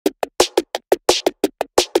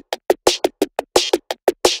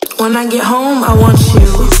When I get home, I want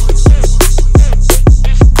you.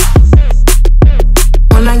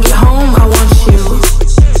 When I get home, I want you.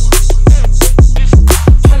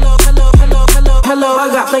 Hello, hello, hello, hello, hello, I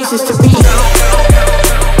got places to be.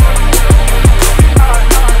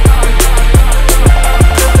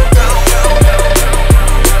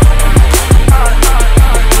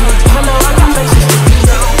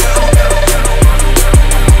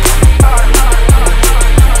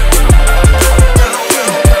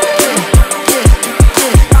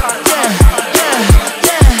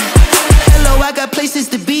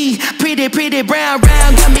 Pretty brown,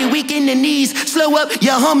 round, got me weak in the knees. Slow up,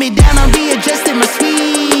 you hold me down, I'm readjusting my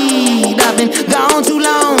speed. I've been gone too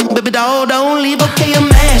long, baby doll, don't leave, okay, I'm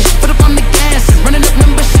mash. Put up on the gas, running up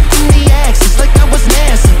numbers, shifting the axis like I was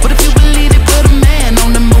NASA. But if you believe it, put a man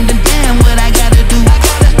on the moon, then damn what I gotta do.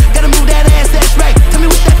 Gotta move that ass, that's right. Tell me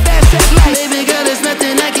what that fast track like. Baby girl, there's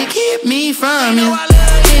nothing that can keep me from you.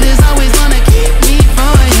 Haters always wanna keep me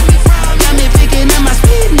from you. Got me picking up my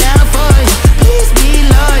speed now for you. Please be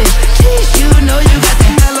loyal. You know you got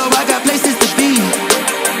that hello, I got places to be.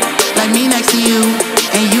 Like me next to you,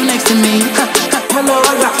 and you next to me. Hello,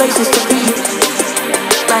 I got places to be.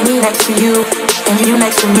 Like me next to you, and you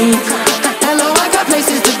next to me. Hello, I got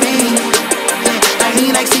places to be. Like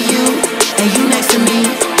me next to you, and you next to me.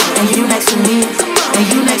 And you next to me. And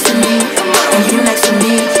you next to me.